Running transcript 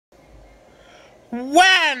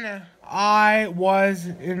when I was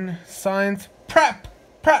in science prep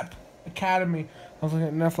academy. I was looking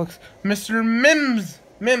at Netflix. Mr. Mims.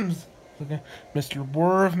 Looking at Mr.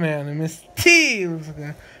 Werfman and Miss T. Was looking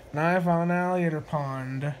at Knife on Alligator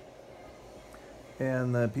Pond.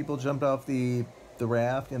 And the people jumped off the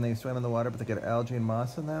raft and they swam in the water, but they got algae and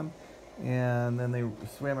moss in them. And then they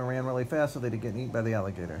swam and ran really fast so they didn't get eaten by the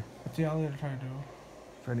alligator. What's the alligator trying to do?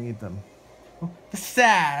 Trying to eat them. The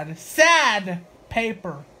sad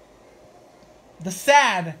paper. The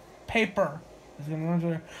sad paper is going to run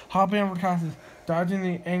through hopping over classes, dodging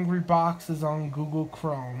the angry boxes on Google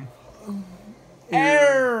Chrome.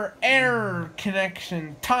 Error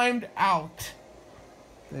connection timed out.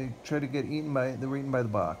 They tried to get eaten by. They were eaten by the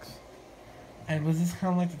box. And was this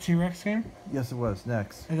kind of like the T-Rex game? Yes, it was.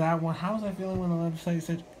 Next. Is that one? How was I feeling when the website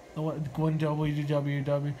said going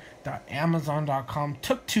www.amazon.com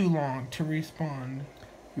took too long to respond?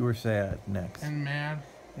 You were sad. Next. And mad.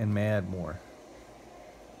 And mad more.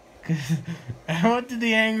 What did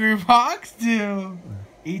the angry box do?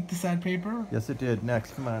 Eat the sad paper? Yes, it did.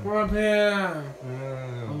 Next, come on. Come up here.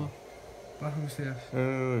 Let me see this.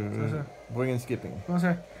 Boy and skipping. What's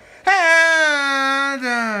that?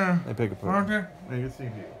 I pick a photo. I can see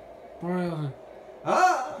you.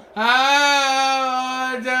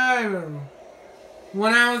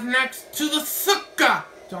 When I was next to the sukkah,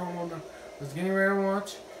 was getting ready to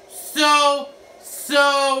watch. So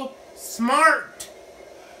smart.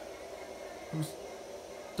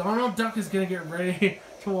 Donald Duck is gonna get ready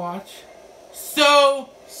to watch. So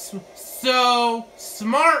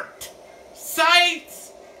smart.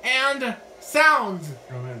 Sights and sounds.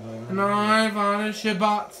 Knife on a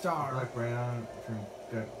Shabbat star. Black brown from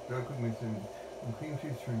dark cookies and cream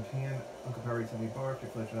cheese from tan. Uncle Power eats and they barfed. They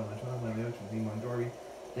flushed it on the toilet. And the ocean came on Dory.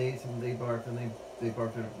 They ate some. They barfed and they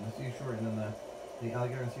barfed it on the seashore. And then the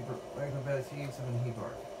alligator and sea right from bed. He ate some and he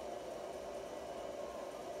barfed.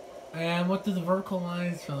 And what do the vertical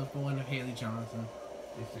lines for the one of Haley Johnson?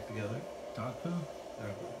 They stick together. Dog poo.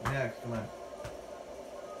 Next, come on.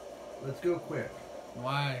 Let's go quick.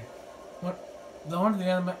 Why? What? One of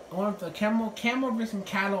the camel brings some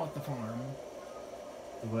cattle at the farm.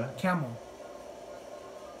 The what? Camel.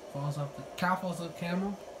 Cow falls off the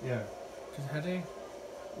camel? Yeah. Just a headache?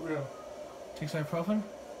 Yeah. Takes ibuprofen?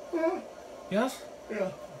 Yeah. Yes?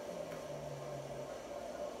 Yeah.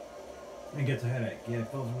 And gets a headache. Yeah, it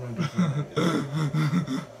fills him in.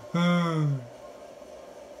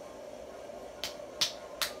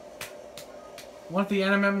 What if the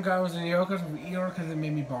NMM guy was in yoga from Eeyore because it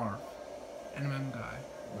made me barf? NMM guy.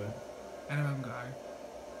 What? NMM guy.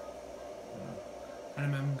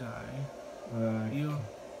 NMM guy. You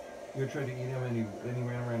tried to eat him and he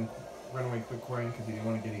ran away quick crying because he didn't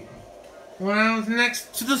want to get eaten. When I was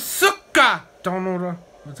next to the sukkah! Don't know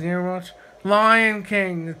what's the game watch? Lion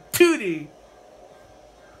King, 2D.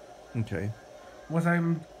 Okay. Was it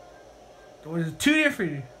 2D or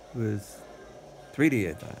 3D? It was 3D,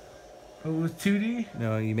 I thought. It was 2D?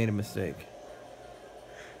 No, you made a mistake.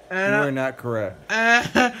 And you are not correct.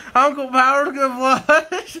 Uncle Power's gonna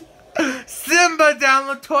flush Simba down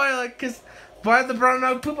the toilet because why the brown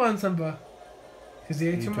dog poop on Simba? Because he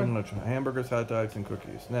ate too much. Hamburgers, hot dogs, and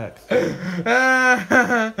cookies. Next. And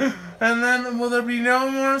then will there be no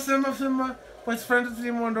more Simba was friends with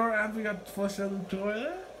Simon Door after we got flushed out of the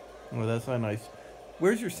toilet? Well, that's not nice.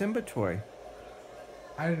 Where's your Simba toy?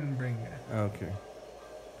 I didn't bring it. Okay.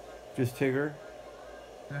 Just Tigger?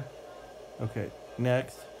 Yeah. Okay.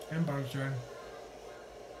 Next. And Bart's join.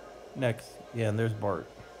 Next. Yeah, and there's Bart.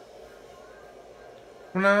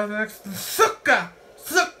 When I was next to Sukkah!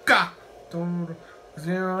 Don't know.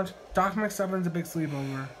 Doc McStuffins a big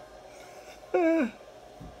sleepover.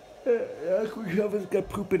 Aqua's got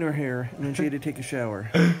poop in her hair, and then she had to take a shower.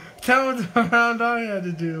 Tell me what brown dog had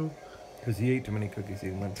to do. Because he ate too many cookies.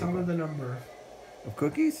 He went. Tell me the number. Of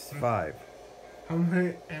cookies? 5. How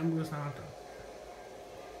many hamburgers and hot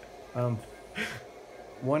dogs?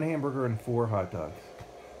 1 hamburger and 4 hot dogs.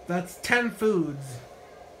 That's 10 foods.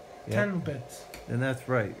 Yep. 10 bits. And that's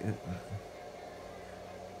right.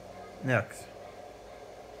 Next.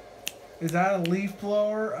 Is that a leaf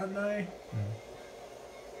blower at night?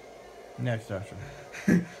 Next, Doctor.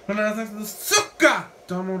 When I was next to the Sukkah!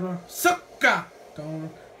 Don't know the Sukkah! Don't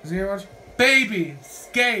know. Zero. Baby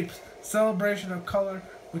Escapes Celebration of Color,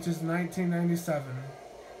 which is 1997.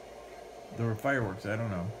 There were fireworks. I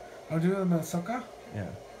don't know. I'll do it in the Sukkah?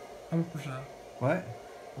 Yeah. 100%. What?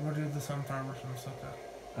 I'm gonna do the sun fireworks in the Sukkah.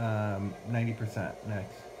 90%.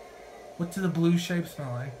 Next. What do the blue shapes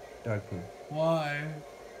smell like? Dog poop. Why?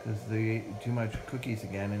 Because they ate too much cookies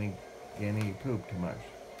again, and he pooped too much.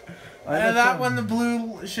 And that when the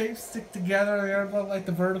blue shapes stick together, they look like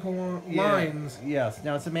the vertical lines. Yes.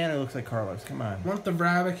 Now it's a man who looks like Carlos. Come on. Want the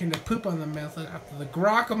rabbit can poop on the mouth after the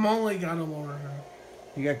guacamole got him over her.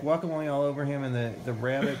 He got guacamole all over him, and the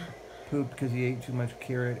rabbit pooped because he ate too much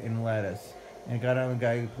carrot and lettuce. And it got on the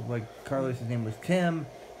guy who pooped like Carlos. His name was Tim.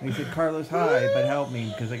 And he said, Carlos, hi, but help me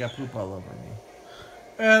because I got poop all over me.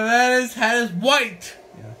 And then his head is white.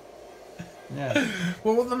 Yeah. Yeah.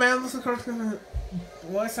 Well, what the man looks like Carlos gonna...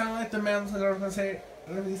 Well, I sound like the man looks like Carlos gonna say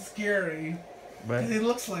it'll be scary. But Because he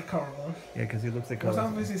looks like Carlos. yeah, because he looks like Well,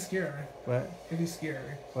 Carlos. sounds like he's scary. What? If he's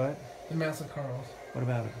scary. What? The man's like Carlos. What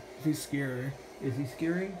about it? If he's scary. Is he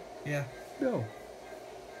scary? Yeah. No.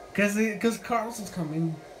 Because Carlos is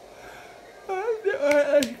coming. What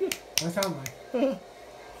I sound like?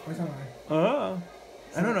 What I sound like?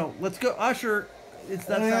 I don't know. Let's go, Usher. It's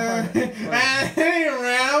that's not part. And he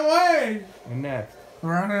ran away. And next.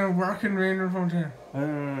 We're on a rockin' rain frontier. All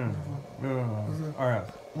right.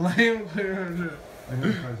 Lame clear.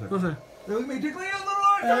 Listen. Look me tickling on the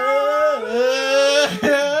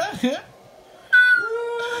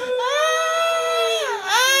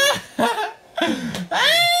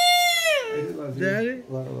Daddy?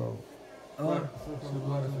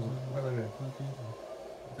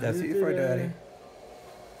 That's it for Daddy.